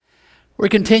We're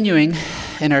continuing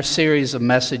in our series of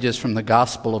messages from the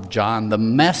Gospel of John. The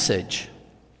message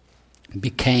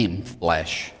became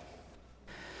flesh.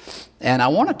 And I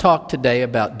want to talk today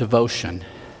about devotion.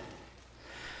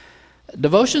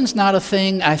 Devotion's not a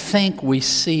thing I think we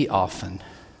see often.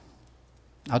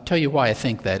 I'll tell you why I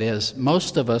think that is.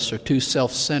 Most of us are too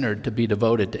self-centered to be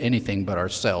devoted to anything but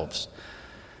ourselves.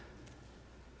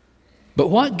 But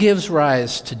what gives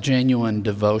rise to genuine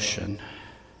devotion?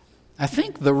 I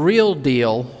think the real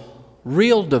deal,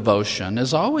 real devotion,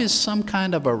 is always some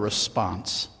kind of a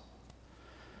response.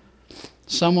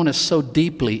 Someone has so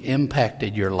deeply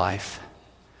impacted your life,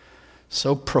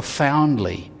 so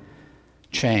profoundly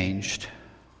changed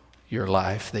your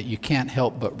life that you can't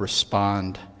help but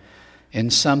respond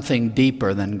in something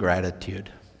deeper than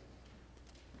gratitude.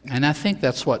 And I think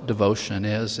that's what devotion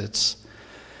is.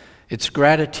 It's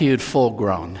gratitude full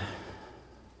grown.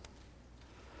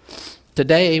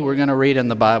 Today, we're going to read in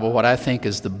the Bible what I think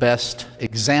is the best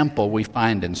example we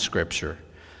find in Scripture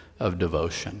of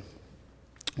devotion.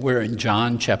 We're in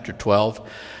John chapter 12,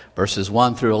 verses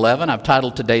 1 through 11. I've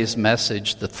titled today's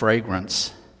message, The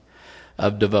Fragrance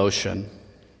of Devotion.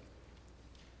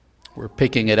 We're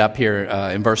picking it up here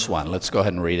in verse 1. Let's go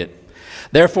ahead and read it.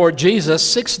 Therefore, Jesus,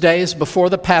 6 days before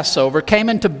the Passover, came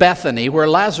into Bethany, where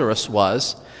Lazarus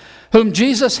was, whom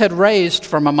Jesus had raised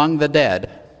from among the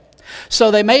dead.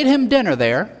 So they made him dinner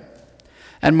there,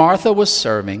 and Martha was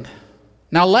serving.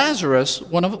 Now Lazarus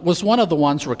was one of the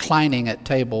ones reclining at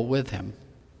table with him.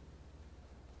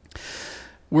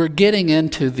 We're getting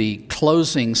into the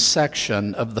closing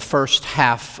section of the first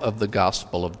half of the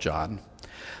Gospel of John.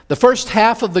 The first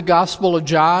half of the Gospel of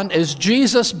John is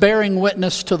Jesus bearing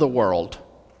witness to the world.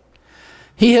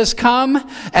 He has come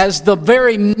as the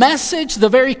very message, the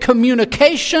very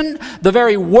communication, the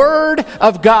very word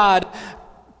of God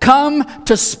come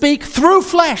to speak through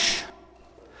flesh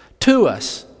to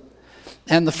us.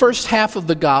 And the first half of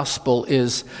the gospel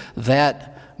is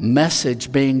that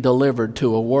message being delivered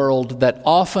to a world that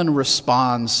often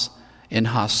responds in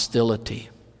hostility.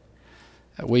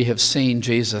 We have seen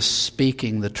Jesus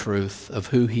speaking the truth of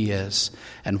who he is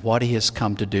and what he has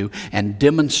come to do and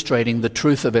demonstrating the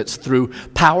truth of it through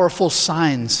powerful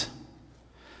signs.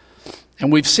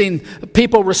 And we've seen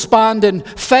people respond in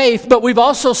faith, but we've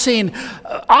also seen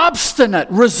obstinate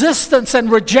resistance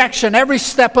and rejection every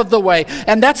step of the way.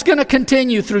 And that's going to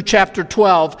continue through chapter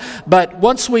 12. But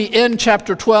once we end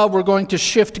chapter 12, we're going to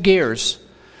shift gears.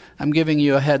 I'm giving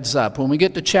you a heads up. When we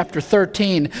get to chapter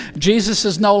 13, Jesus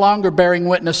is no longer bearing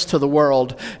witness to the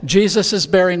world. Jesus is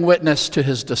bearing witness to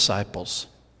his disciples.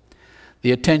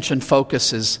 The attention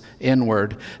focuses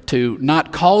inward to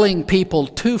not calling people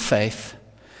to faith,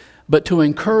 but to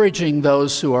encouraging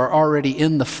those who are already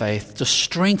in the faith, to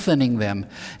strengthening them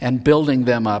and building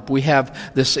them up. We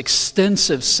have this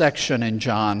extensive section in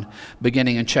John,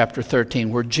 beginning in chapter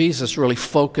 13, where Jesus really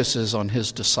focuses on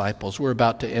his disciples. We're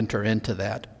about to enter into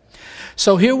that.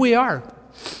 So here we are,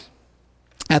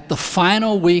 at the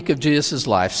final week of Jesus'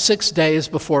 life, 6 days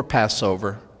before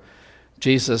Passover.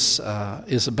 Jesus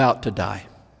is about to die.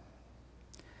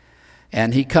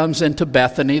 And he comes into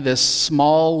Bethany, this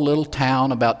small little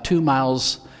town about 2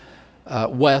 miles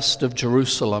west of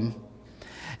Jerusalem.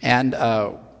 And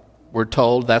we're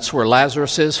told that's where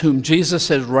Lazarus is, whom Jesus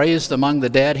has raised among the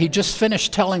dead. He just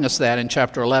finished telling us that in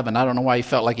chapter 11. I don't know why he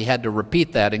felt like he had to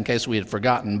repeat that in case we had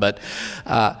forgotten. But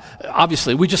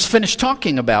obviously, we just finished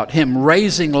talking about him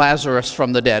raising Lazarus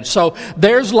from the dead. So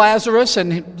there's Lazarus,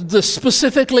 and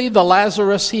specifically the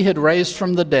Lazarus he had raised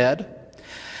from the dead.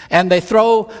 And they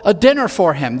throw a dinner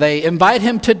for him. They invite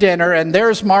him to dinner, and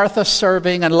there's Martha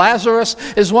serving, and Lazarus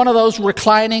is one of those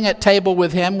reclining at table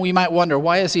with him. We might wonder,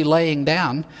 why is he laying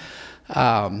down?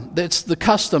 It's the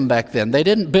custom back then. They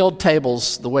didn't build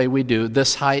tables the way we do,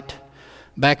 this height.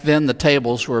 Back then, the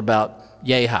tables were about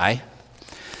yay high.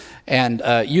 And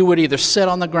you would either sit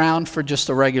on the ground for just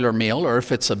a regular meal, or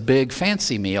if it's a big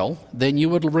fancy meal, then you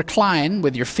would recline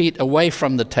with your feet away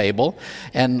from the table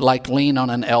and like lean on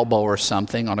an elbow or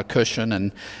something on a cushion,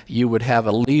 and you would have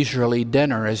a leisurely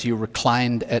dinner as you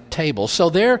reclined at table. So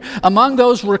there, among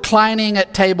those reclining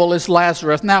at table is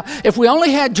Lazarus. Now, if we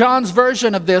only had John's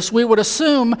version of this, we would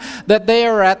assume that they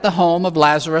are at the home of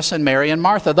Lazarus and Mary and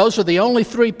Martha. Those are the only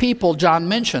three people John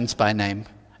mentions by name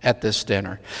at this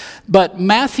dinner. But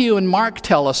Matthew and Mark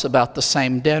tell us about the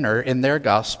same dinner in their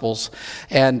Gospels,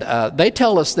 and they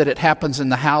tell us that it happens in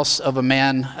the house of a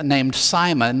man named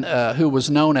Simon, who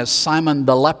was known as Simon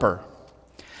the leper.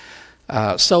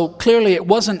 So clearly it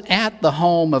wasn't at the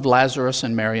home of Lazarus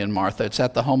and Mary and Martha. It's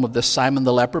at the home of this Simon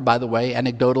the leper. By the way,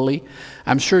 anecdotally,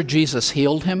 I'm sure Jesus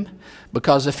healed him,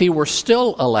 because if he were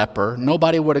still a leper,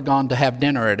 nobody would have gone to have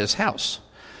dinner at his house.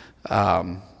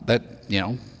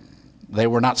 They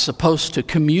were not supposed to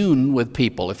commune with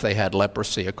people if they had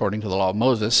leprosy, according to the law of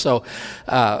Moses. So,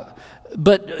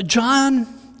 but John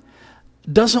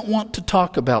doesn't want to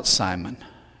talk about Simon.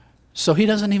 So he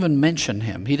doesn't even mention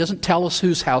him. He doesn't tell us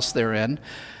whose house they're in.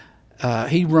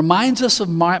 He reminds us of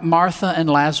Martha and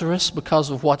Lazarus because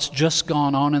of what's just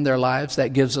gone on in their lives.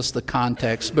 That gives us the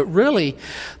context. But really,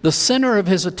 the center of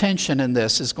his attention in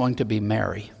this is going to be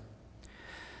Mary.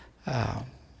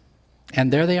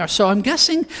 And there they are. So I'm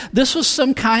guessing this was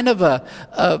some kind of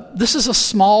this is a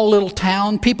small little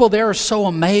town. People there are so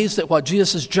amazed at what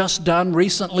Jesus has just done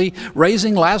recently,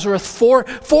 raising Lazarus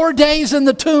 4 days in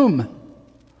the tomb.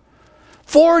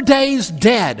 4 days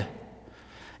dead,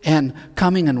 and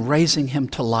coming and raising him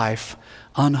to life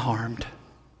unharmed.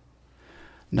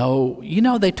 No,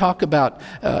 they talk about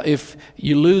if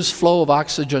you lose flow of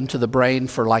oxygen to the brain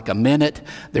for like a minute,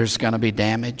 there's going to be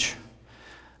damage.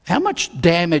 How much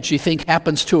damage do you think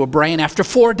happens to a brain after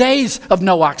 4 days of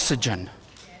no oxygen?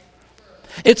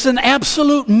 It's an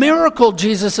absolute miracle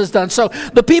Jesus has done. So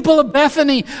the people of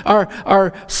Bethany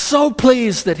are so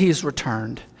pleased that he's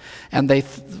returned. And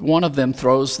one of them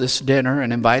throws this dinner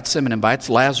and invites him, and invites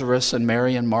Lazarus and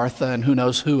Mary and Martha and who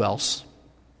knows who else.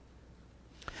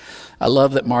 I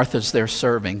love that Martha's there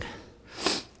serving.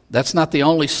 That's not the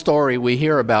only story we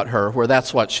hear about her where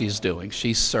that's what she's doing.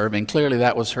 She's serving. Clearly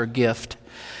that was her gift.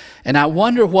 And I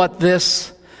wonder what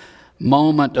this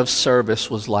moment of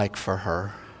service was like for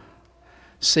her.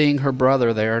 Seeing her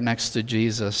brother there next to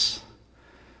Jesus,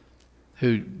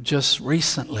 who just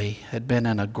recently had been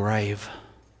in a grave,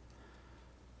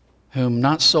 whom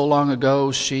not so long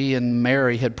ago she and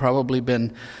Mary had probably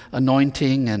been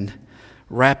anointing and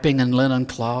wrapping in linen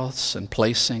cloths and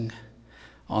placing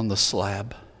on the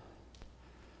slab.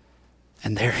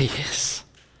 And there he is.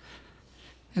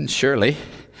 And surely,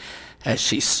 as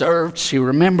she served, she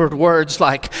remembered words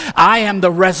like, "I am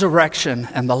the resurrection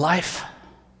and the life.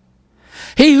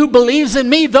 He who believes in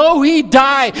me, though he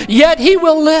die, yet he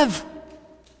will live."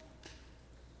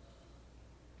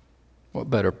 What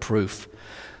better proof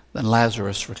than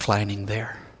Lazarus reclining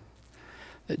there,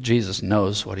 that Jesus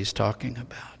knows what he's talking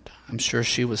about. I'm sure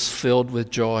she was filled with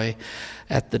joy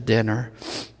at the dinner.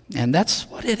 And that's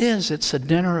what it is. It's a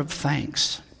dinner of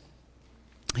thanks.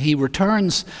 He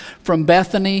returns from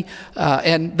Bethany,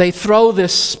 and they throw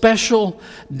this special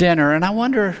dinner. And I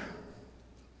wonder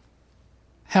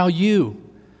how you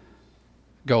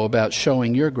go about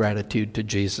showing your gratitude to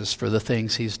Jesus for the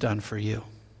things he's done for you.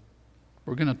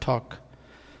 We're going to talk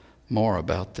more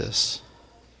about this.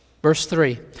 Verse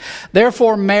 3,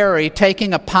 "Therefore Mary,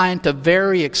 taking a pint of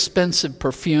very expensive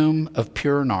perfume of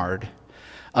pure nard,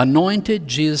 anointed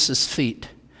Jesus' feet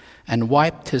and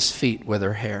wiped his feet with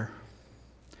her hair.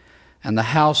 And the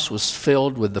house was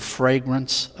filled with the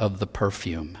fragrance of the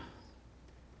perfume."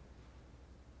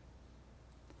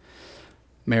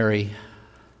 Mary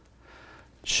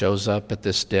shows up at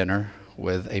this dinner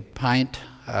with a pint.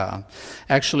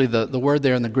 Actually, the word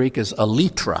there in the Greek is a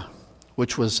litra,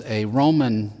 which was a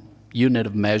Roman unit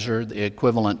of measure, the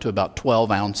equivalent to about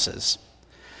 12 ounces.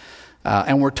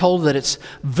 And we're told that it's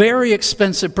very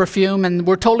expensive perfume, and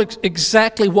we're told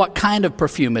exactly what kind of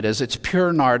perfume it is. It's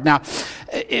pure nard. Now,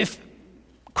 if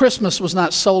Christmas was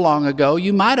not so long ago,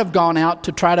 you might have gone out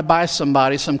to try to buy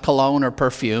somebody some cologne or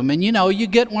perfume. And you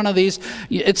get one of these.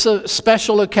 It's a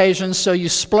special occasion, so you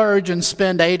splurge and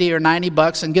spend $80 or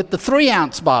 $90 and get the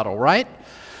 3-ounce bottle, right?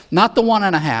 Not the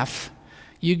 1.5.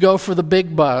 You go for the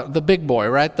big boy,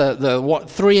 right? The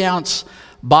 3-ounce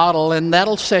bottle, and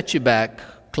that'll set you back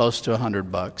close to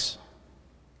 $100.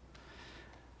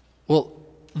 Well,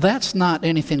 that's not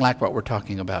anything like what we're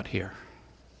talking about here.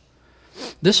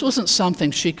 This wasn't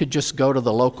something she could just go to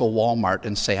the local Walmart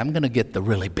and say, "I'm going to get the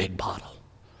really big bottle."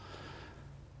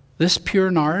 This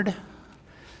pure nard,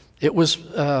 it was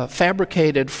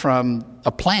fabricated from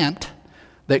a plant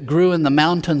that grew in the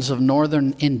mountains of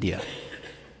northern India.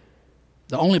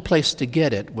 The only place to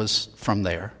get it was from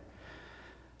there.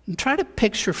 And try to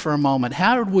picture for a moment,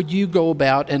 how would you go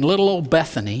about in little old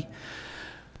Bethany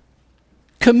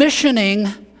commissioning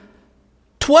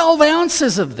 12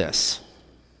 ounces of this?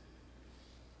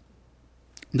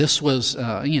 This was,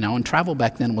 and travel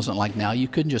back then wasn't like now. You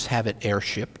couldn't just have it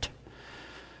air-shipped.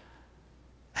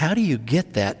 How do you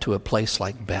get that to a place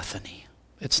like Bethany?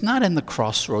 It's not in the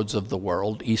crossroads of the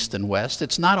world, east and west.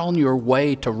 It's not on your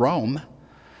way to Rome.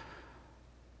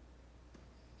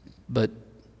 But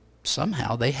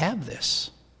somehow they have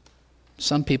this.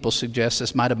 Some people suggest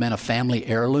this might have been a family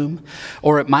heirloom,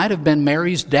 or it might have been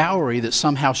Mary's dowry that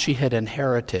somehow she had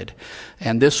inherited.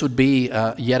 And this would be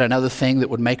yet another thing that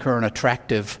would make her an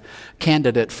attractive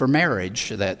candidate for marriage,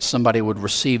 that somebody would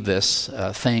receive this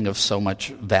thing of so much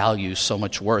value, so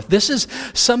much worth. This is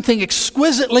something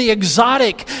exquisitely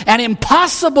exotic and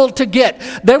impossible to get.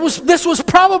 This was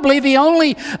probably the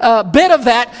only bit of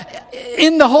that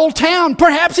in the whole town,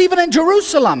 perhaps even in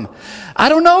Jerusalem. I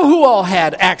don't know who all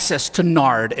had access to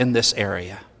nard in this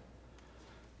area.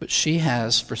 But she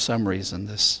has, for some reason,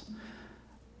 this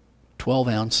 12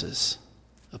 ounces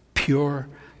of pure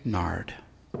nard.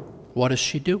 What does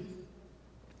she do?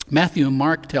 Matthew and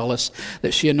Mark tell us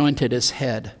that she anointed his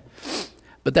head.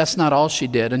 But that's not all she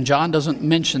did. And John doesn't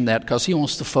mention that because he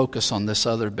wants to focus on this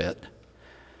other bit.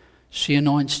 She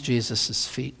anoints Jesus'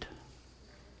 feet.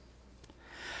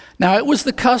 Now, it was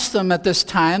the custom at this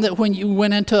time that when you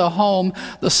went into a home,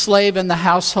 the slave in the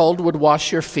household would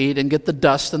wash your feet and get the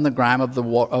dust and the grime of the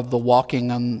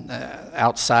walking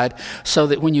outside, so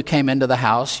that when you came into the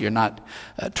house, you're not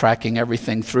tracking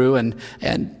everything through.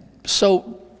 And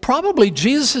so probably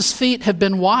Jesus' feet have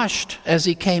been washed as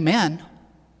he came in.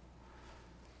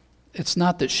 It's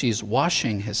not that she's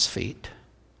washing his feet,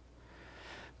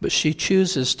 but she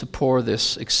chooses to pour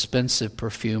this expensive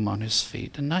perfume on his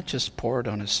feet. And not just pour it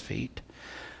on his feet,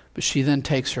 but she then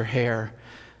takes her hair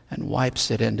and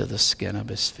wipes it into the skin of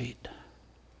his feet.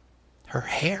 Her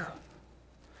hair,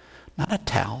 not a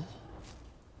towel.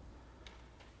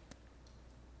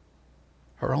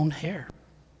 Her own hair.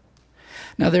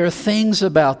 Now, there are things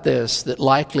about this that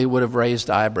likely would have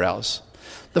raised eyebrows.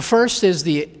 The first is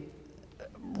the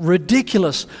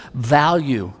ridiculous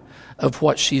value of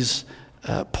what she's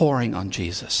pouring on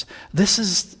Jesus. This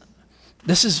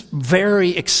is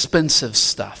very expensive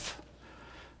stuff.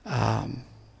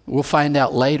 We'll find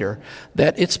out later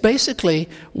that it's basically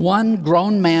one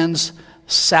grown man's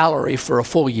salary for a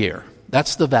full year.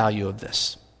 That's the value of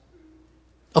this.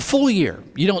 A full year.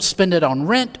 You don't spend it on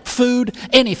rent, food,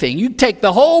 anything. You take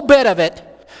the whole bit of it,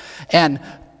 and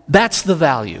that's the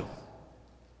value.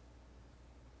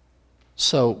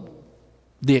 So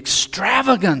the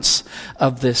extravagance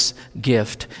of this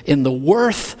gift in the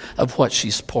worth of what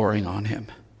she's pouring on him.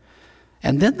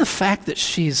 And then the fact that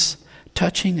she's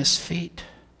touching his feet.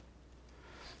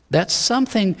 That's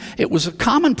something, it was a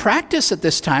common practice at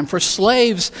this time for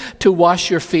slaves to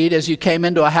wash your feet as you came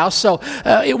into a house. So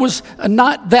it was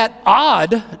not that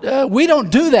odd. We don't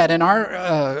do that in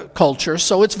our culture,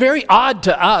 so it's very odd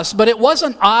to us. But it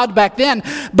wasn't odd back then.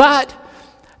 But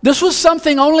this was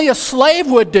something only a slave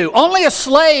would do. Only a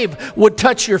slave would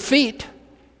touch your feet.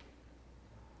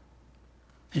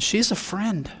 And she's a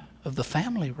friend of the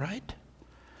family, right?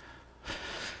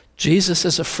 Jesus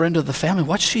is a friend of the family.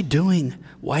 What's she doing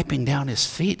wiping down his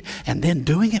feet and then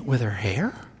doing it with her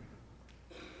hair?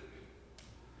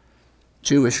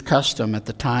 Jewish custom at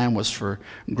the time was for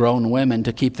grown women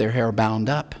to keep their hair bound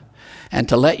up. And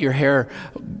to let your hair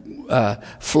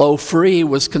flow free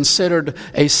was considered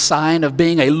a sign of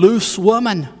being a loose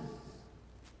woman.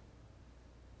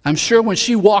 I'm sure when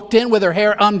she walked in with her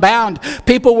hair unbound,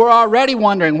 people were already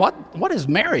wondering, what is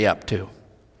Mary up to?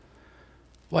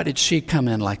 Why did she come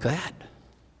in like that?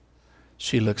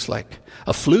 She looks like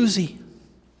a floozy.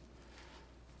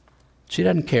 She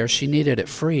doesn't care. She needed it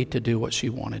free to do what she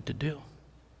wanted to do.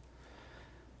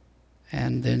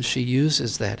 And then she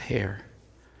uses that hair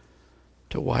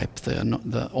to wipe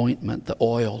the ointment, the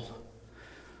oil,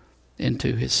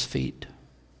 into his feet.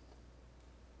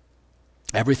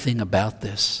 Everything about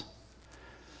this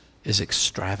is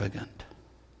extravagant.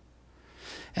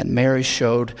 And Mary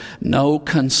showed no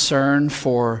concern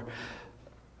for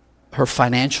her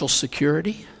financial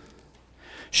security.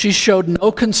 She showed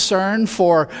no concern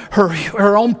for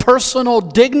her own personal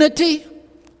dignity.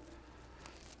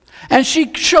 And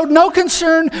she showed no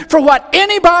concern for what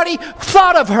anybody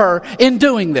thought of her in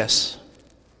doing this.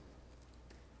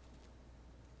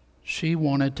 She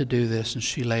wanted to do this, and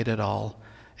she laid it all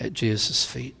at Jesus'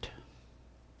 feet.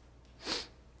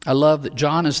 I love that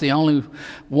John is the only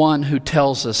one who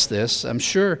tells us this. I'm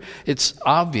sure it's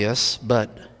obvious,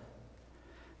 but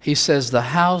he says the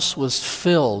house was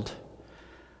filled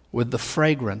with the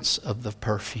fragrance of the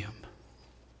perfume.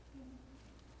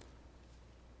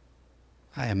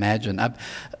 I imagine.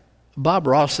 Bob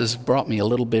Ross has brought me a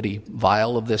little bitty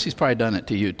vial of this. He's probably done it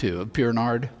to you too, of pure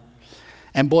nard.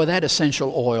 And boy, that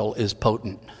essential oil is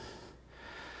potent.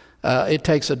 It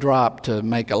takes a drop to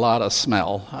make a lot of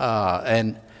smell.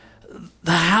 And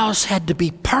the house had to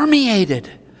be permeated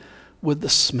with the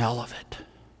smell of it.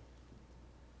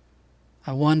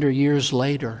 I wonder years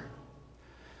later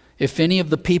if any of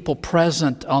the people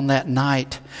present on that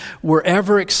night were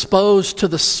ever exposed to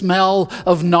the smell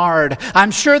of nard, I'm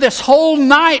sure this whole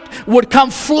night would come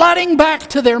flooding back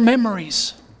to their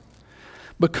memories,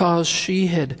 because she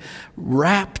had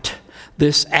wrapped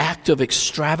this act of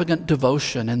extravagant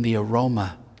devotion in the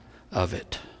aroma of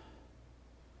it.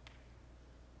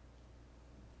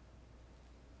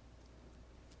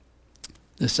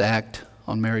 This act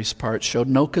on Mary's part showed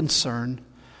no concern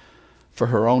for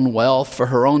her own wealth, for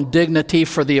her own dignity,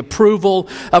 for the approval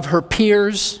of her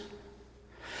peers.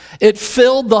 It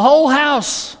filled the whole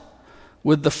house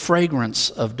with the fragrance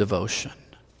of devotion.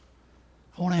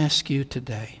 I want to ask you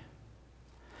today,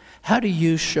 how do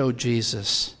you show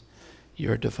Jesus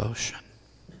your devotion?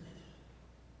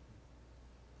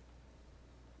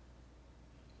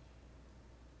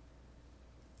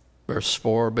 Verse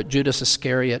 4, but Judas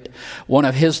Iscariot, one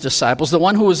of his disciples, the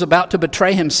one who was about to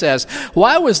betray him, says,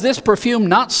 why was this perfume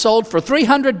not sold for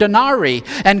 300 denarii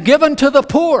and given to the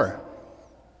poor?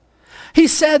 He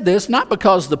said this not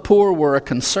because the poor were a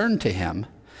concern to him,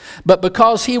 but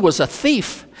because he was a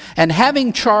thief, and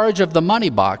having charge of the money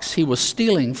box, he was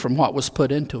stealing from what was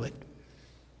put into it.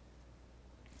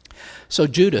 So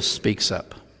Judas speaks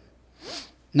up.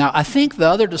 Now, I think the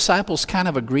other disciples kind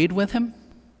of agreed with him,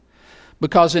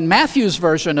 because in Matthew's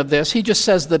version of this, he just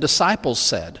says the disciples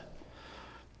said.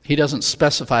 He doesn't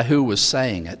specify who was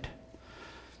saying it.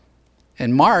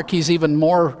 In Mark, he's even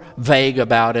more vague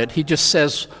about it. He just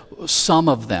says some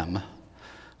of them.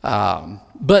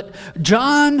 But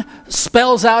John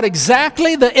spells out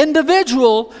exactly the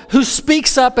individual who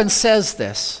speaks up and says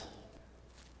this.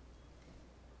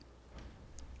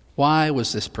 Why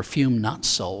was this perfume not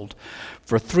sold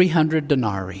for 300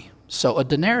 denarii? So a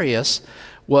denarius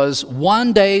was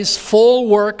 1 day's full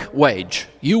work wage.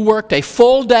 You worked a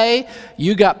full day,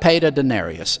 you got paid a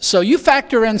denarius. So you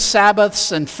factor in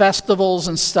Sabbaths and festivals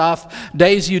and stuff,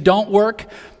 days you don't work,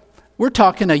 we're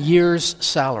talking a year's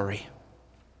salary.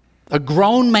 A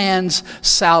grown man's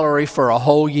salary for a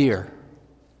whole year.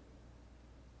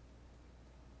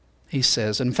 He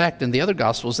says, in fact, in the other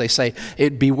Gospels, they say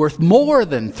it'd be worth more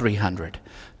than 300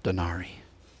 denarii.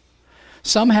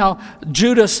 Somehow,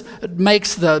 Judas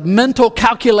makes the mental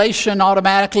calculation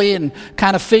automatically and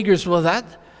kind of figures, well, that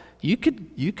you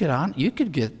could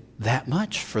get that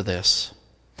much for this.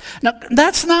 Now,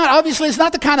 that's not, obviously, it's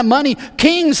not the kind of money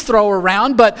kings throw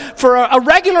around, but for a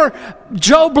regular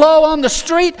Joe Blow on the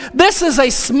street, this is a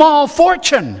small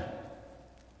fortune.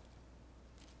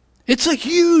 It's a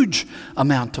huge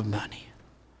amount of money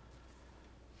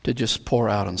to just pour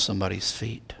out on somebody's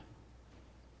feet.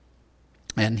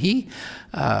 And he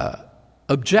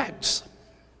objects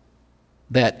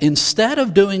that instead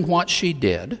of doing what she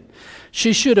did,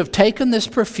 she should have taken this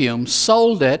perfume,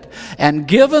 sold it, and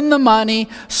given the money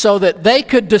so that they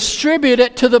could distribute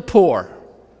it to the poor.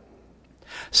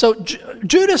 So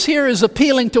Judas here is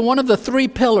appealing to one of the three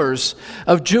pillars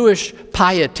of Jewish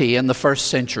piety in the first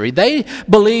century. They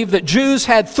believed that Jews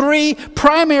had three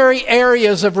primary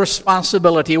areas of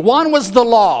responsibility. One was the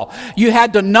law. You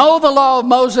had to know the law of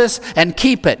Moses and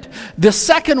keep it. The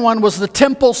second one was the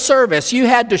temple service. You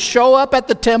had to show up at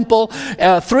the temple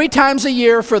 3 times a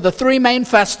year for the 3 main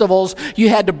festivals. You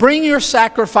had to bring your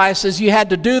sacrifices. You had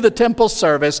to do the temple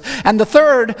service. And the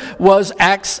third was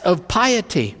acts of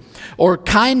piety, or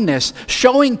kindness,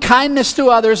 showing kindness to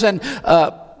others, and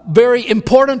very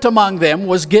important among them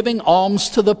was giving alms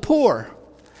to the poor.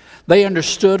 They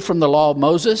understood from the law of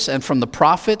Moses and from the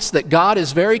prophets that God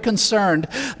is very concerned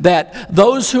that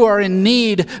those who are in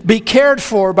need be cared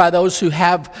for by those who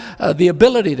have the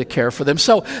ability to care for them.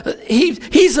 So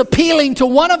he's appealing to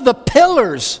one of the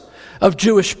pillars of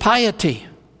Jewish piety.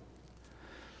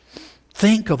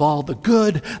 Think of all the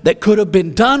good that could have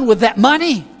been done with that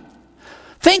money.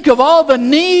 Think of all the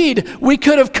need we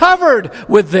could have covered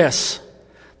with this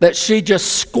that she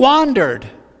just squandered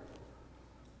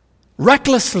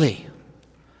recklessly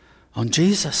on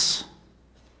Jesus.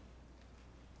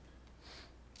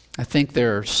 I think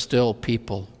there are still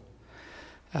people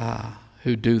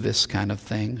who do this kind of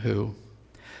thing, who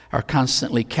are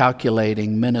constantly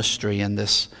calculating ministry in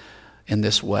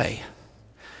this way.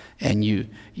 And you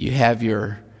have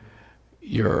your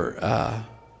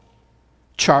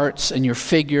charts and your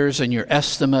figures and your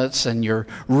estimates and your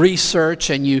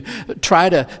research, and you try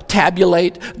to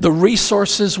tabulate the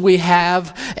resources we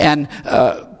have and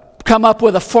come up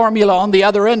with a formula on the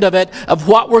other end of it of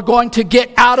what we're going to get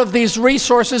out of these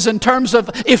resources in terms of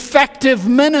effective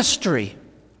ministry.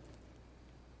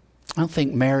 I don't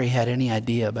think Mary had any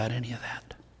idea about any of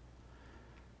that.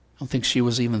 I don't think she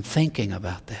was even thinking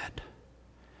about that.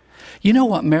 You know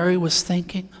what Mary was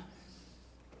thinking?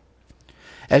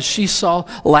 As she saw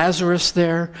Lazarus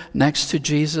there next to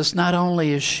Jesus, not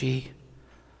only is she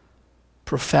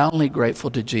profoundly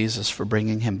grateful to Jesus for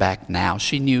bringing him back now,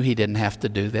 she knew he didn't have to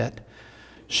do that.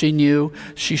 She knew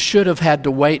she should have had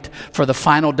to wait for the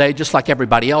final day just like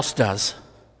everybody else does.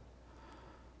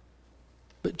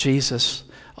 But Jesus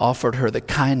offered her the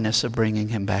kindness of bringing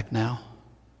him back now,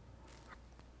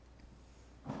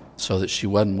 so that she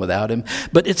wasn't without him.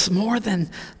 But it's more than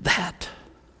that.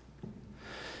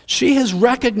 She has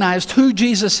recognized who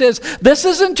Jesus is. This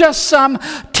isn't just some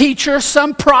teacher,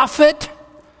 some prophet,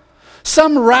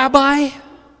 some rabbi.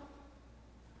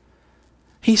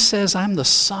 He says, I'm the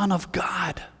Son of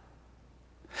God.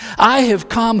 I have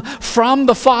come from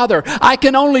the Father. I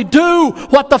can only do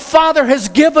what the Father has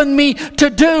given me to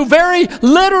do. Very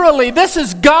literally, this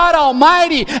is God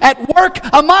Almighty at work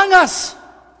among us.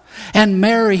 And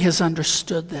Mary has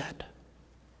understood that.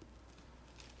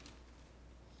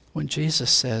 When Jesus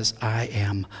says, I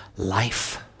am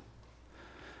life,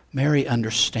 Mary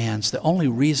understands the only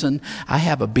reason I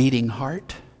have a beating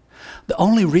heart, the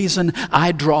only reason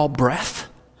I draw breath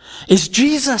is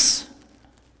Jesus.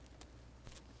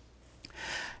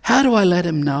 How do I let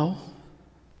him know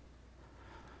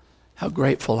how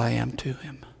grateful I am to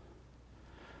him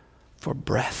for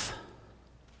breath,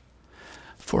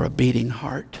 for a beating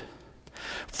heart,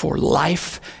 for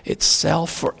life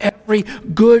itself, for every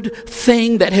good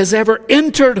thing that has ever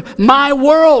entered my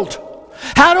world?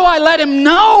 How do I let him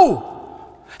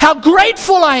know how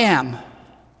grateful I am?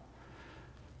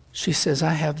 She says,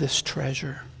 I have this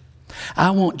treasure.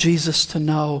 I want Jesus to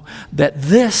know that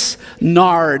this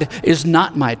nard is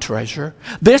not my treasure.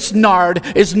 This nard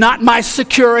is not my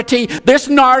security. This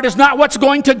nard is not what's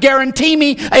going to guarantee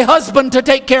me a husband to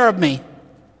take care of me.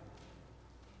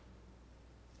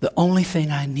 The only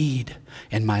thing I need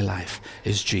in my life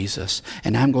is Jesus.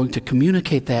 And I'm going to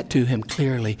communicate that to him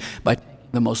clearly by taking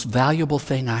the most valuable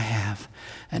thing I have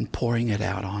and pouring it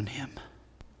out on him.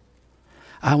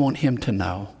 I want him to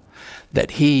know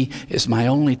that he is my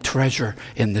only treasure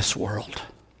in this world.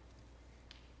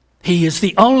 He is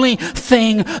the only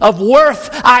thing of worth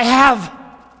I have.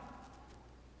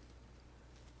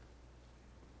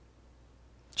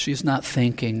 She's not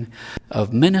thinking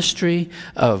of ministry,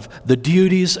 of the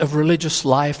duties of religious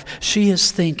life. She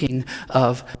is thinking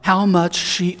of how much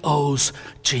she owes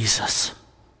Jesus.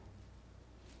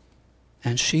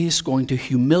 And she's going to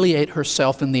humiliate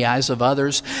herself in the eyes of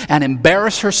others and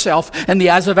embarrass herself in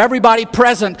the eyes of everybody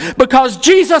present, because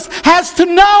Jesus has to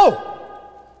know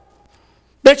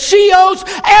that she owes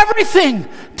everything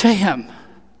to him.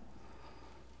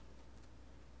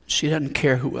 She doesn't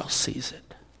care who else sees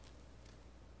it.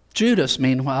 Judas,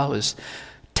 meanwhile, is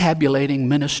tabulating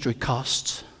ministry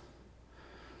costs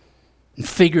and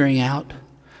figuring out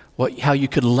how you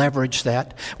could leverage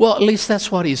that. Well, at least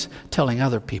that's what he's telling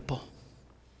other people.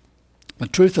 The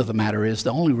truth of the matter is,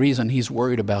 the only reason he's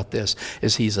worried about this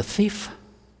is he's a thief.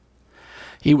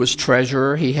 He was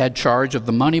treasurer, he had charge of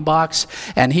the money box,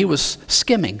 and he was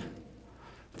skimming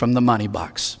from the money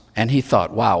box. And he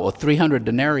thought, wow, with 300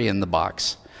 denarii in the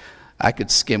box, I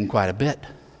could skim quite a bit.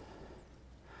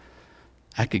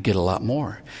 I could get a lot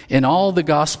more. In all the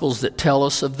Gospels that tell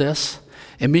us of this,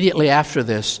 immediately after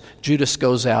this, Judas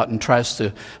goes out and tries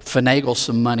to finagle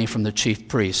some money from the chief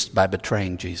priest by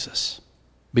betraying Jesus.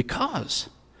 Because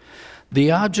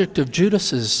the object of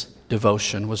Judas's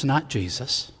devotion was not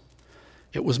Jesus,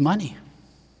 it was money.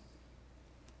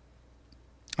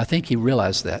 I think he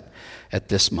realized that at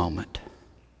this moment.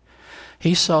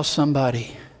 He saw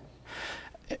somebody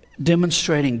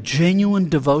demonstrating genuine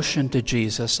devotion to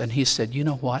Jesus, and he said, you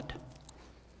know what?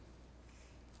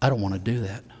 I don't want to do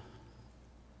that.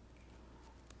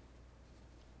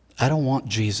 I don't want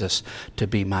Jesus to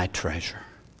be my treasure.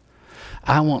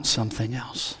 I want something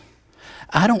else.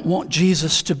 I don't want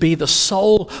Jesus to be the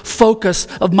sole focus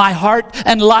of my heart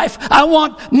and life. I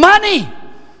want money.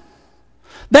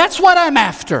 That's what I'm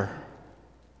after.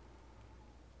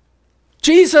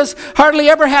 Jesus hardly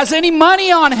ever has any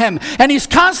money on him, and he's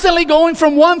constantly going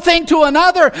from one thing to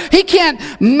another. He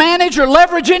can't manage or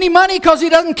leverage any money because he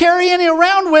doesn't carry any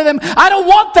around with him. I don't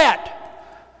want that.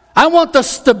 I want the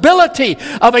stability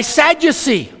of a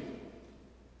Sadducee.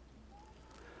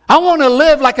 I want to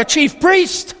live like a chief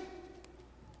priest.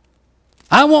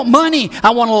 I want money.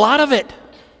 I want a lot of it.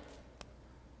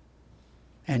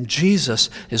 And Jesus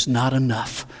is not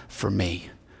enough for me.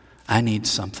 I need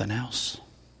something else.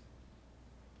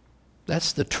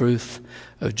 That's the truth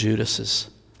of Judas's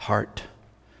heart.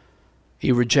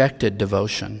 He rejected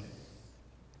devotion.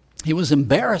 He was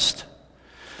embarrassed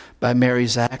by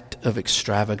Mary's act of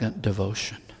extravagant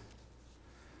devotion.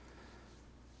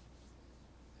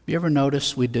 Have you ever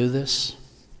noticed we do this?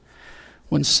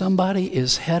 When somebody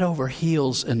is head over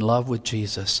heels in love with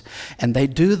Jesus, and they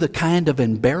do the kind of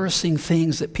embarrassing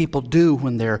things that people do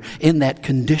when they're in that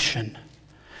condition,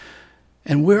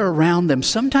 and we're around them,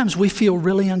 sometimes we feel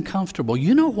really uncomfortable.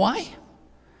 You know why?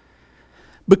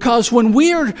 Because when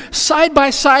we are side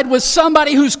by side with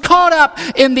somebody who's caught up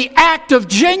in the act of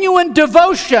genuine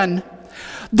devotion,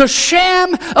 the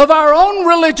sham of our own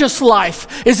religious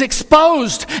life is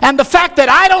exposed, and the fact that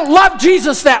I don't love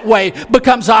Jesus that way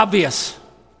becomes obvious.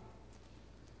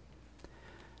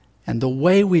 And the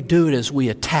way we do it is we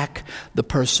attack the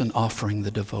person offering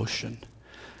the devotion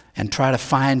and try to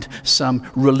find some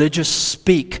religious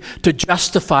speak to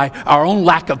justify our own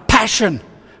lack of passion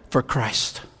for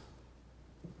Christ.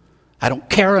 I don't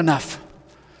care enough.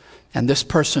 And this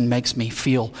person makes me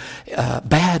feel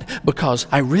bad because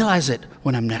I realize it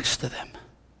when I'm next to them.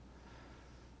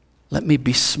 Let me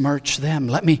besmirch them.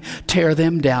 Let me tear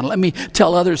them down. Let me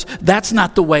tell others that's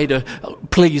not the way to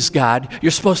please God.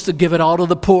 You're supposed to give it all to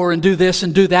the poor and do this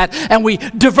and do that. And we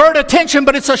divert attention,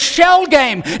 but it's a shell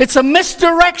game. It's a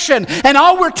misdirection. And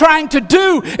all we're trying to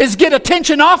do is get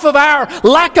attention off of our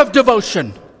lack of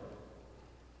devotion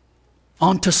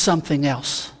onto something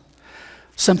else.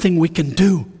 Something we can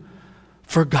do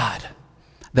for God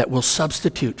that will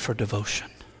substitute for devotion.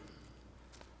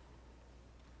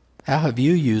 How have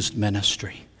you used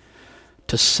ministry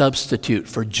to substitute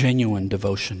for genuine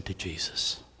devotion to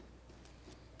Jesus?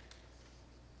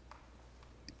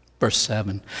 Verse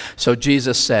 7. So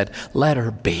Jesus said, "Let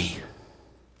her be,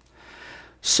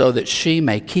 so that she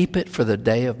may keep it for the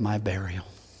day of my burial."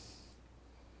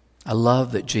 I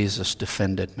love that Jesus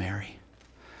defended Mary.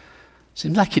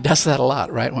 Seems like he does that a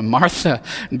lot, right? When Martha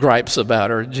gripes about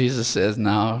her, Jesus says,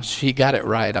 "No, she got it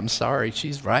right. I'm sorry.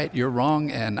 She's right. You're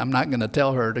wrong, and I'm not going to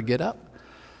tell her to get up."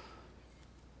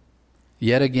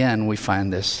 Yet again, we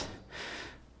find this.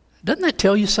 Doesn't that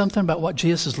tell you something about what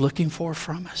Jesus is looking for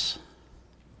from us?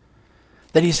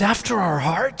 That he's after our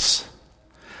hearts.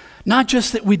 Not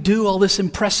just that we do all this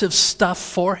impressive stuff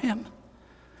for him,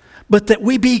 but that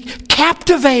we be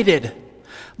captivated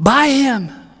by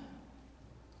him.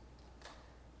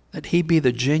 That he be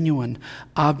the genuine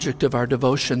object of our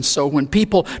devotion. So when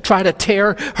people try to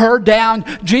tear her down,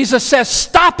 Jesus says,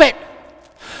 "Stop it!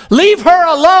 Leave her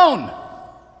alone!"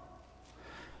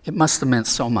 It must have meant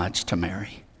so much to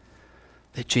Mary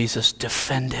that Jesus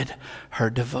defended her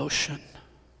devotion.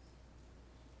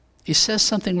 He says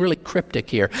something really cryptic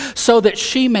here. So that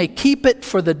she may keep it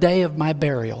for the day of my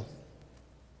burial.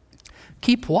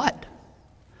 Keep what?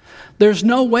 There's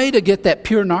no way to get that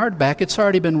pure nard back. It's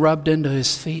already been rubbed into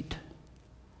his feet.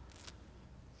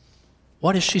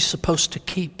 What is she supposed to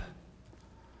keep?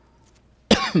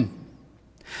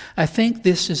 I think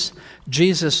this is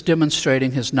Jesus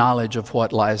demonstrating his knowledge of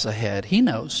what lies ahead. He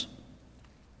knows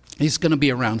he's going to be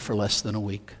around for less than a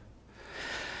week.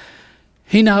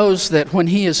 He knows that when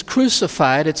he is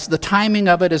crucified, the timing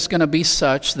of it is going to be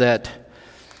such that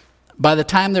by the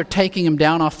time they're taking him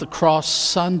down off the cross,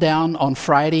 sundown on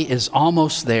Friday is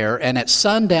almost there. And at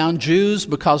sundown, Jews,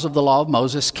 because of the law of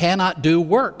Moses, cannot do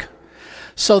work.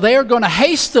 So they are going to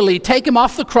hastily take him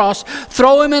off the cross,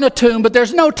 throw him in a tomb, but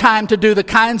there's no time to do the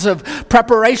kinds of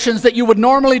preparations that you would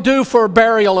normally do for a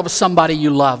burial of somebody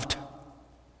you loved.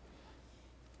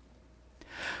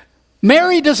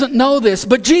 Mary doesn't know this,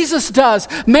 but Jesus does.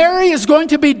 Mary is going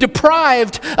to be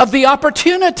deprived of the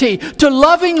opportunity to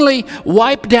lovingly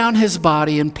wipe down his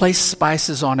body and place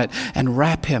spices on it and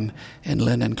wrap him in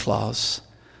linen cloths,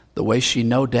 the way she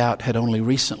no doubt had only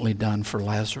recently done for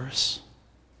Lazarus.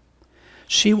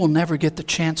 She will never get the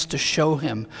chance to show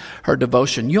him her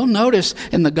devotion. You'll notice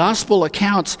in the gospel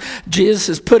accounts, Jesus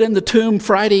is put in the tomb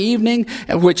Friday evening,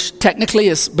 which technically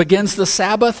begins the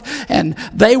Sabbath, and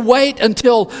they wait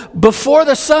until before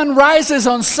the sun rises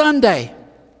on Sunday.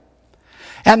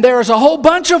 And there's a whole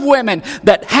bunch of women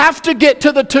that have to get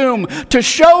to the tomb to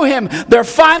show him their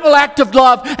final act of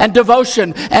love and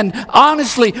devotion and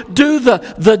honestly do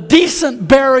the decent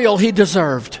burial he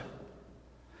deserved.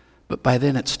 But by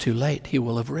then it's too late. He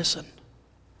will have risen.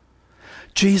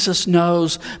 Jesus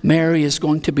knows Mary is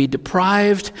going to be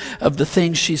deprived of the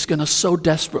things she's going to so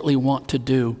desperately want to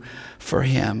do for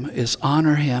him, is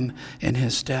honor him in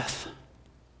his death.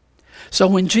 So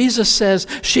when Jesus says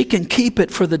she can keep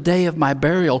it for the day of my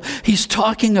burial, he's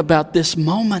talking about this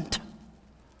moment.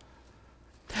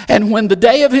 And when the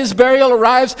day of his burial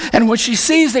arrives, and when she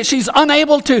sees that she's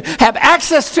unable to have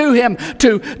access to him,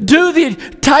 to do the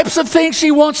types of things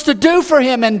she wants to do for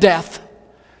him in death,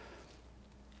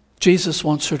 Jesus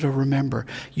wants her to remember,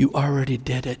 you already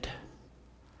did it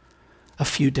a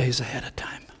few days ahead of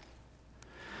time.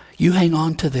 You hang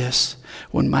on to this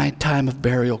when my time of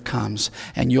burial comes,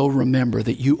 and you'll remember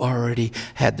that you already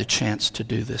had the chance to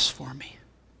do this for me.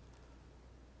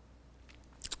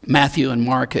 Matthew and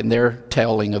Mark, in their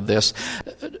telling of this,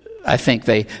 I think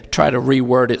they try to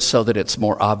reword it so that it's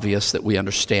more obvious that we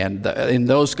understand. In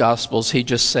those Gospels, he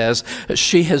just says,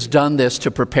 she has done this to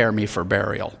prepare me for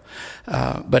burial.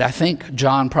 But I think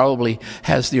John probably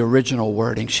has the original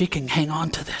wording. She can hang on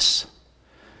to this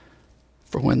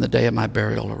for when the day of my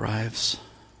burial arrives.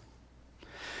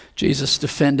 Jesus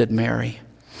defended Mary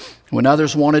when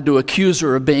others wanted to accuse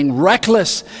her of being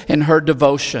reckless in her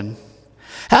devotion.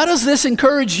 How does this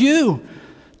encourage you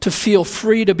to feel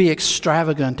free to be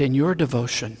extravagant in your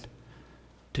devotion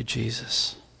to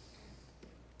Jesus?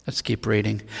 Let's keep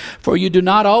reading. For you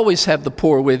always have the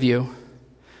poor with you,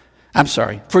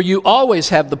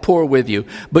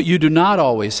 but you do not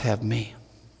always have me.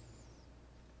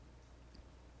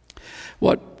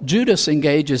 What Judas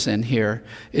engages in here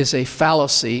is a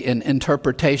fallacy in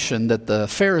interpretation that the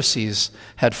Pharisees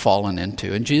had fallen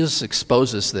into, and Jesus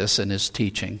exposes this in his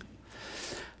teaching.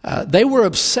 They were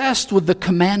obsessed with the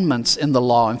commandments in the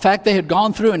law. In fact, they had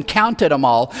gone through and counted them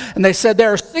all, and they said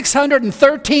there are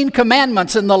 613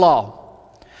 commandments in the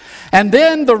law. And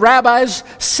then the rabbis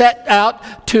set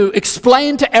out to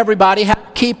explain to everybody how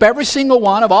to keep every single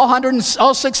one of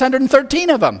all 613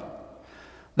 of them.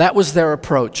 That was their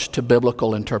approach to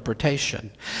biblical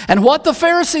interpretation. And what the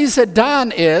Pharisees had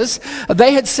done is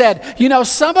they had said,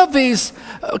 some of these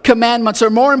commandments are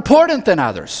more important than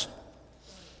others.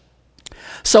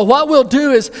 So what we'll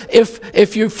do is,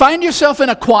 if you find yourself in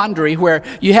a quandary where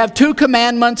you have two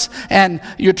commandments and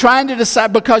you're trying to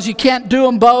decide because you can't do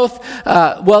them both,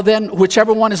 well then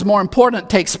whichever one is more important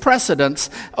takes precedence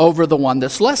over the one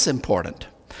that's less important.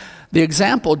 The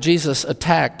example Jesus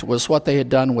attacked was what they had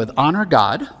done with honor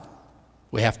God.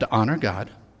 We have to honor God.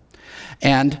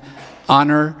 And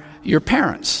honor your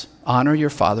parents. Honor your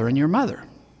father and your mother.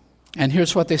 And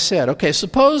here's what they said. Okay,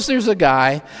 suppose there's a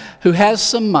guy who has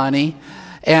some money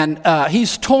and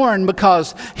he's torn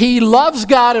because he loves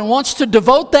God and wants to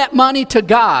devote that money to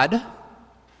God,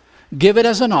 give it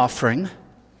as an offering.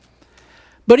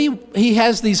 But he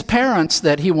has these parents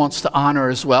that he wants to honor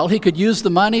as well. He could use the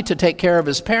money to take care of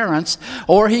his parents,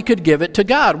 or he could give it to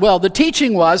God. Well, the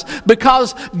teaching was,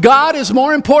 because God is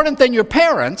more important than your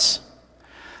parents,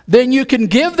 then you can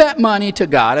give that money to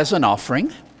God as an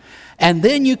offering, and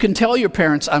then you can tell your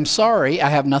parents, I'm sorry, I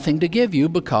have nothing to give you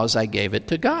because I gave it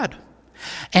to God.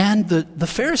 And the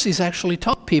Pharisees actually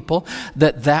taught people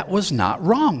that was not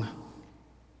wrong.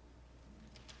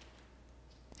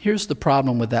 Here's the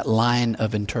problem with that line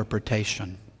of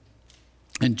interpretation.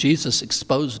 And Jesus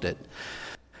exposed it.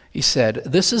 He said,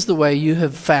 this is the way you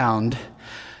have found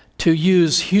to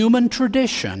use human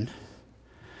tradition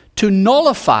to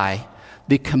nullify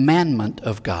the commandment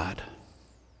of God.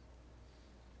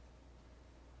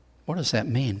 What does that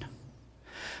mean?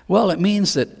 Well, it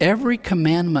means that every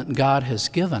commandment God has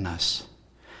given us,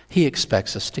 He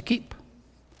expects us to keep.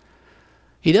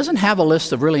 He doesn't have a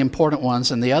list of really important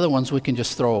ones and the other ones we can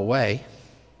just throw away.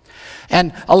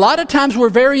 And a lot of times we're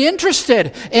very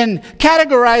interested in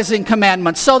categorizing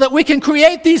commandments so that we can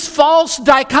create these false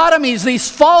dichotomies, these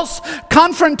false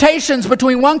confrontations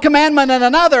between one commandment and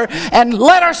another, and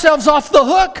let ourselves off the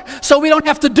hook so we don't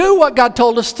have to do what God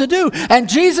told us to do. And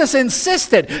Jesus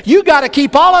insisted, you got to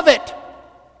keep all of it.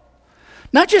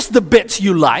 Not just the bits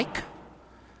you like.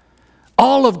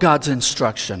 All of God's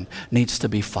instruction needs to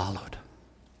be followed.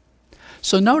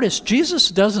 So notice, Jesus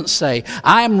doesn't say,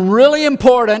 I'm really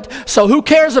important, so who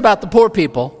cares about the poor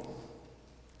people?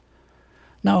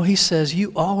 No, He says,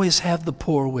 you always have the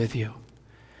poor with you.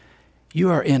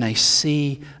 You are in a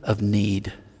sea of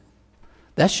need.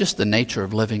 That's just the nature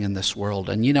of living in this world.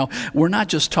 And we're not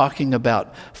just talking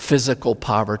about physical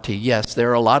poverty. Yes, there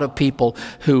are a lot of people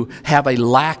who have a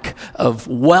lack of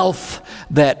wealth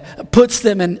that puts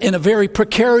them in a very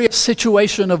precarious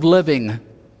situation of living.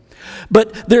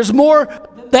 But there's more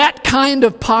that kind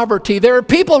of poverty. There are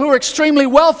people who are extremely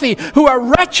wealthy, who are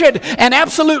wretched and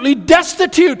absolutely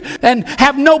destitute and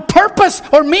have no purpose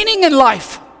or meaning in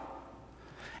life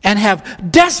and have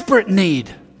desperate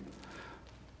need.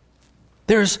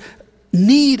 There's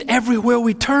need everywhere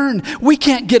we turn. We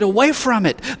can't get away from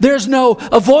it. There's no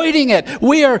avoiding it.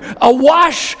 We are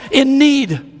awash in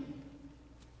need.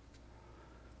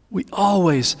 We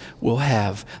always will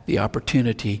have the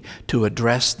opportunity to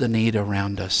address the need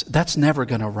around us. That's never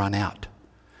going to run out.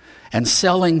 And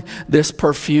selling this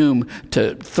perfume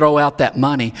to throw out that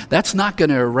money, that's not going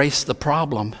to erase the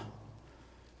problem.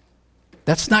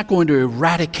 That's not going to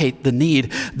eradicate the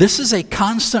need. This is a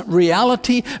constant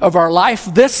reality of our life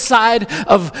this side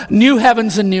of new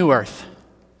heavens and new earth.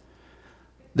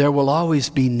 There will always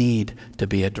be need to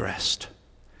be addressed.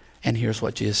 And here's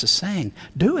what Jesus is saying.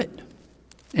 Do it.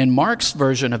 In Mark's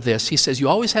version of this, he says, you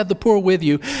always have the poor with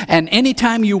you, and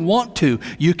anytime you want to,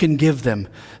 you can give them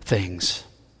things.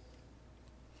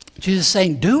 Jesus is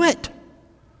saying, do it.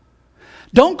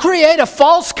 Don't create a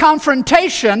false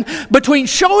confrontation between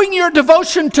showing your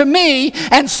devotion to me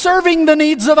and serving the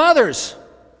needs of others.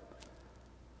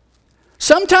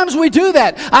 Sometimes we do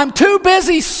that. I'm too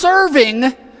busy serving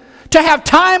to have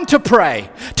time to pray,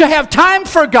 to have time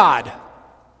for God.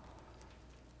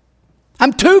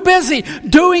 I'm too busy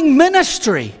doing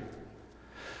ministry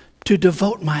to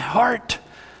devote my heart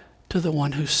to the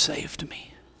one who saved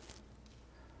me.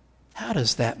 How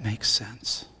does that make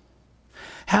sense?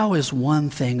 How is one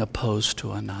thing opposed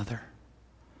to another?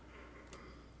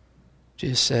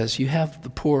 Jesus says, you have the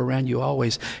poor around you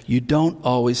always. You don't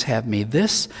always have me.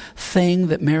 This thing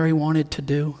that Mary wanted to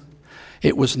do,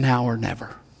 it was now or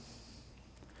never.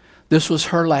 This was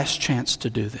her last chance to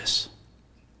do this.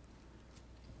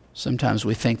 Sometimes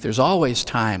we think there's always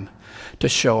time to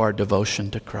show our devotion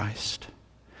to Christ.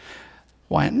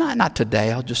 Why? Not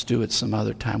today, I'll just do it some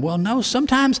other time. Well, no,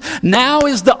 sometimes now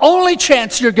is the only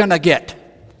chance you're going to get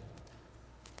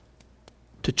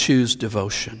to choose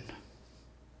devotion.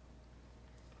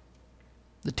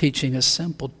 The teaching is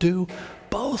simple. Do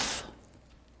both.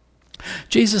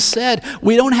 Jesus said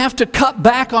we don't have to cut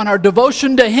back on our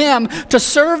devotion to Him to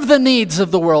serve the needs of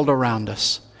the world around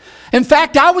us. In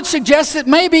fact, I would suggest that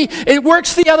maybe it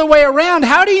works the other way around.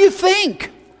 How do you think?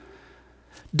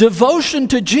 Devotion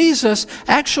to Jesus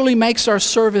actually makes our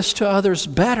service to others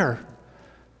better.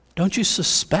 Don't you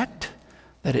suspect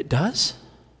that it does?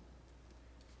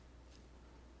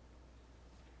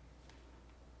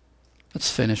 Let's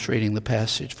finish reading the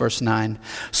passage. Verse 9.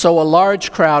 So a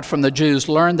large crowd from the Jews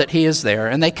learned that he is there,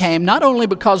 and they came not only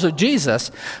because of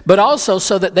Jesus, but also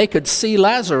so that they could see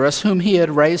Lazarus, whom he had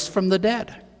raised from the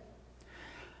dead.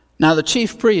 Now the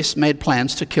chief priests made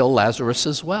plans to kill Lazarus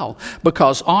as well,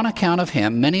 because on account of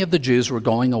him, many of the Jews were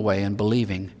going away and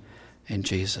believing in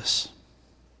Jesus.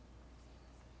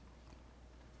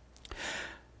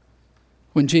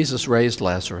 When Jesus raised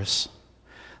Lazarus,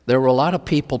 there were a lot of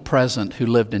people present who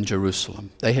lived in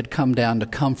Jerusalem. They had come down to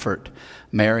comfort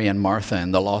Mary and Martha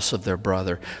in the loss of their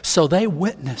brother. So they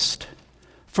witnessed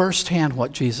firsthand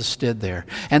what Jesus did there.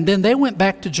 And then they went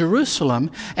back to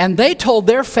Jerusalem and they told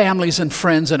their families and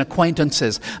friends and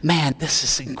acquaintances, man, this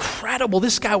is incredible.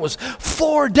 This guy was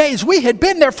 4 days. We had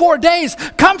been there 4 days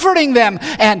comforting them.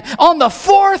 And on the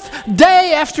 4th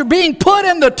day after being put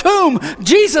in the tomb,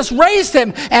 Jesus raised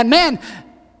him. And man,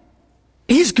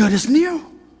 he's good as new.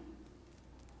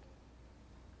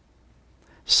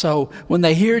 So when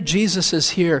they hear Jesus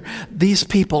is here, these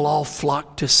people all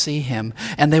flock to see him.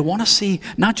 And they want to see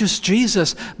not just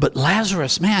Jesus, but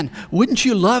Lazarus. Man, wouldn't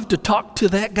you love to talk to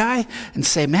that guy and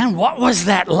say, man, what was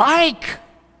that like?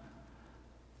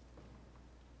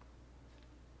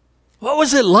 What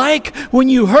was it like when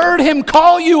you heard him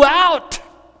call you out?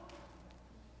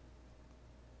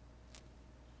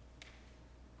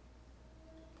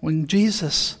 When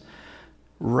Jesus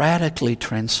radically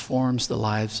transforms the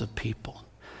lives of people,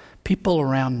 people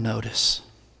around notice,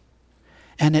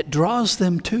 and it draws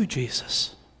them to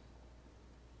Jesus.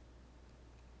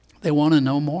 They want to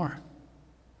know more.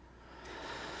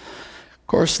 Of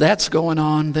course, that's going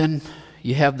on. Then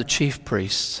you have the chief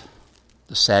priests,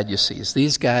 the Sadducees,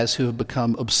 these guys who have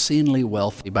become obscenely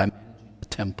wealthy by managing the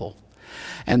temple.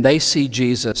 And they see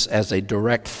Jesus as a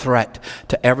direct threat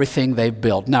to everything they've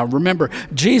built. Now remember,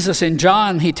 Jesus in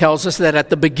John, he tells us that at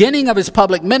the beginning of his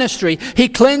public ministry, he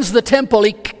cleansed the temple.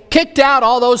 He kicked out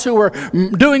all those who were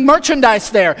doing merchandise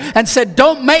there and said,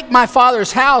 don't make my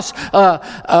Father's house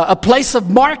a place of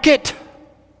market.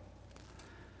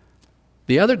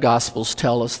 The other Gospels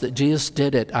tell us that Jesus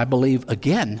did it, I believe,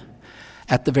 again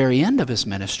at the very end of his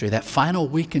ministry, that final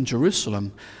week in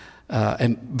Jerusalem,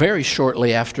 and very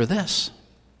shortly after this.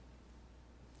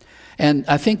 And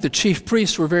I think the chief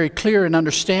priests were very clear in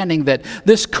understanding that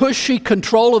this cushy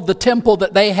control of the temple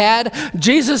that they had,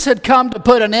 Jesus had come to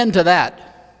put an end to that.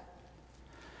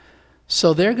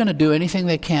 So they're going to do anything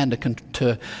they can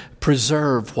to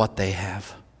preserve what they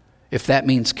have. If that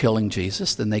means killing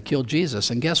Jesus, then they kill Jesus.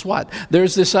 And guess what?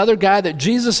 There's this other guy that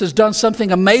Jesus has done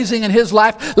something amazing in his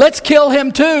life. Let's kill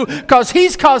him too, because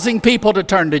he's causing people to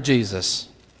turn to Jesus.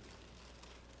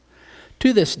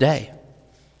 To this day,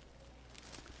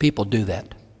 people do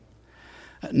that.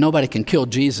 Nobody can kill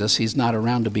Jesus. He's not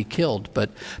around to be killed.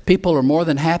 But people are more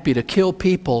than happy to kill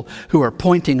people who are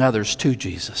pointing others to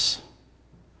Jesus.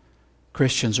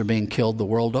 Christians are being killed the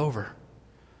world over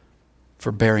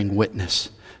for bearing witness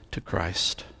to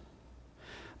Christ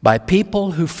by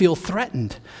people who feel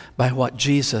threatened by what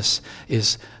Jesus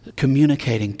is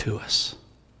communicating to us.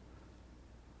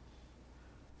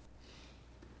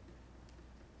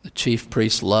 The chief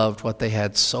priests loved what they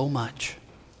had so much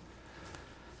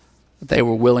that they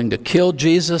were willing to kill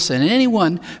Jesus and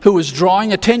anyone who was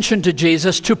drawing attention to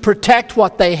Jesus to protect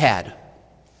what they had.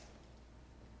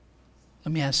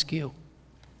 Let me ask you,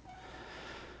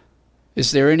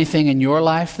 is there anything in your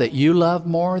life that you love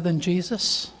more than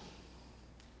Jesus?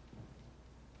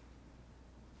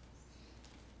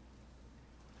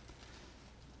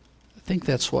 I think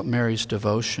that's what Mary's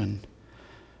devotion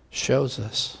shows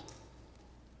us.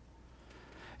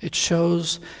 It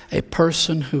shows a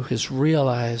person who has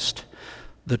realized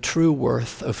the true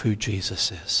worth of who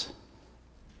Jesus is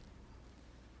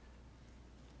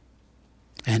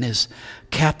and is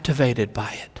captivated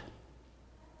by it.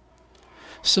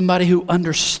 Somebody who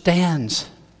understands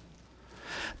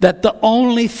that the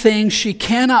only thing she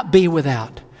cannot be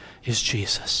without is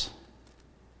Jesus.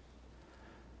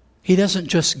 He doesn't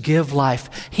just give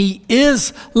life. He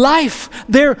is life.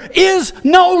 There is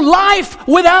no life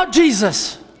without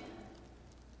Jesus.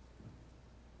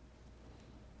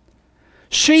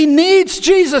 She needs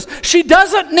Jesus. She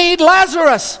doesn't need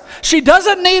Lazarus. She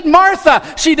doesn't need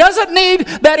Martha. She doesn't need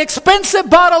that expensive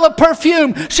bottle of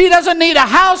perfume. She doesn't need a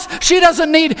house. She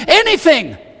doesn't need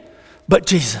anything but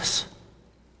Jesus.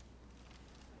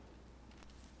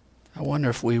 I wonder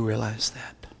if we realize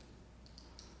that.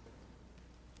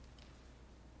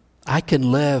 I can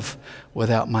live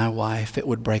without my wife. It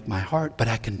would break my heart, but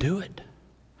I can do it.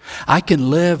 I can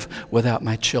live without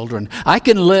my children. I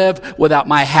can live without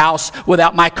my house,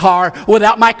 without my car,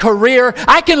 without my career.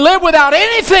 I can live without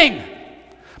anything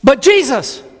but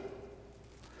Jesus.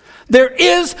 There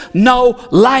is no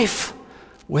life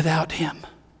without Him.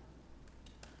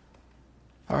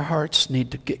 Our hearts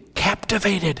need to get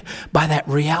captivated by that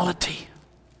reality.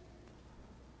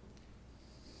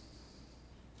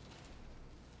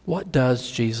 What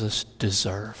does Jesus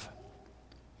deserve?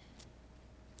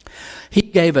 He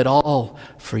gave it all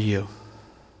for you.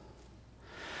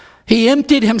 He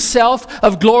emptied Himself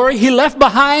of glory. He left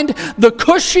behind the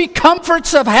cushy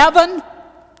comforts of heaven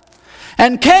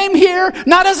and came here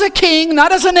not as a king,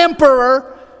 not as an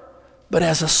emperor, but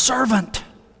as a servant.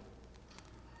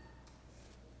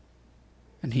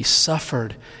 And He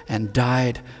suffered and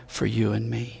died for you and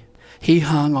me. He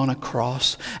hung on a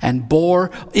cross and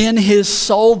bore in His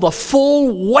soul the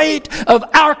full weight of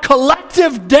our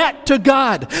collective debt to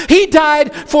God. He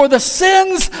died for the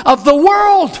sins of the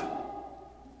world.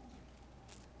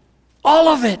 All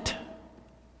of it.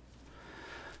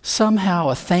 Somehow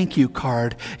a thank you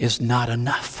card is not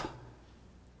enough.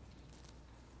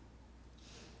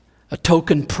 A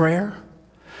token prayer,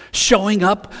 showing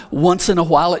up once in a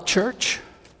while at church,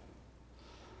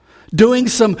 doing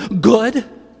some good.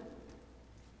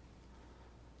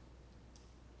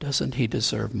 Doesn't He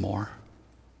deserve more?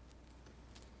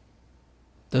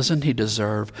 Doesn't He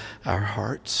deserve our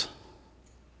hearts?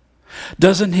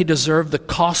 Doesn't He deserve the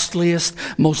costliest,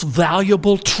 most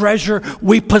valuable treasure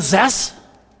we possess?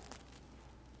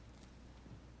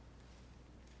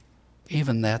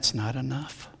 Even that's not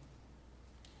enough.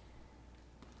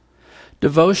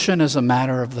 Devotion is a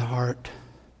matter of the heart.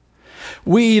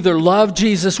 We either love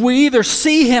Jesus, we either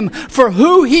see Him for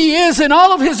who He is in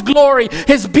all of His glory,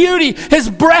 His beauty, His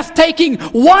breathtaking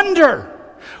wonder.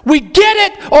 We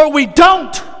get it or we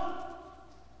don't.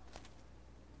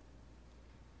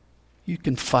 You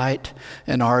can fight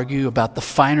and argue about the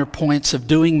finer points of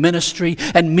doing ministry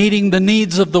and meeting the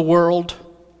needs of the world.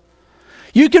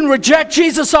 You can reject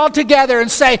Jesus altogether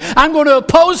and say, I'm going to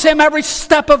oppose Him every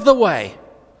step of the way.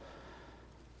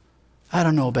 I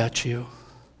don't know about you.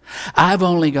 I've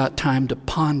only got time to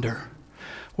ponder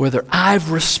whether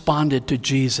I've responded to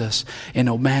Jesus in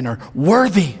a manner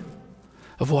worthy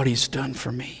of what He's done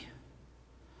for me.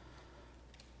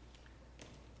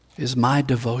 Is my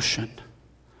devotion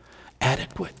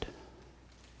adequate?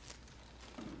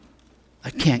 I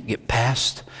can't get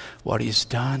past what He's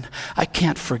done. I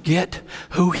can't forget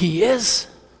who He is.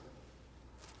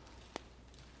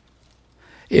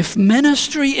 If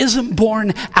ministry isn't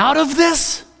born out of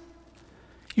this,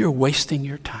 you're wasting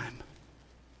your time.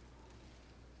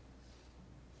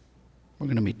 We're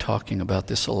going to be talking about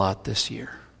this a lot this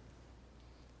year.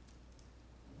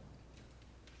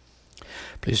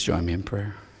 Please join me in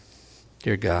prayer.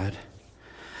 Dear God,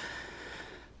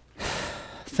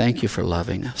 thank You for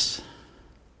loving us.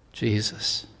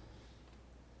 Jesus.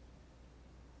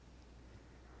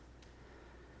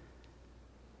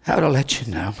 How to let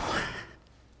you know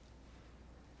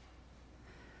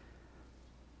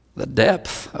the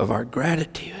depth of our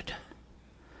gratitude.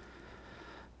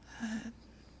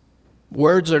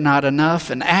 Words are not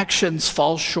enough, and actions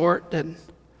fall short, and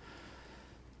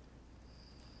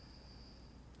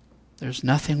there's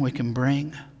nothing we can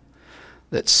bring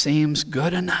that seems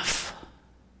good enough.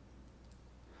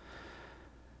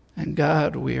 And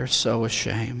God, we are so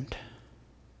ashamed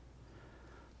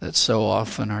that so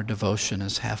often our devotion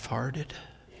is half-hearted,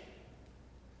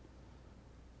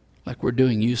 like we're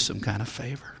doing you some kind of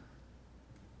favor.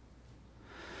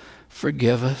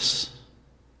 Forgive us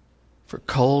for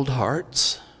cold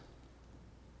hearts.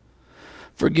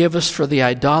 Forgive us for the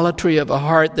idolatry of a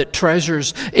heart that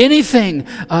treasures anything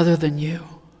other than you.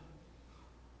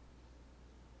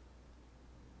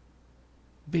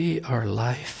 Be our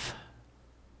life.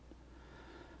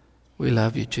 We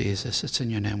love you, Jesus. It's in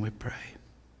your name we pray.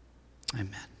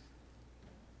 Amen.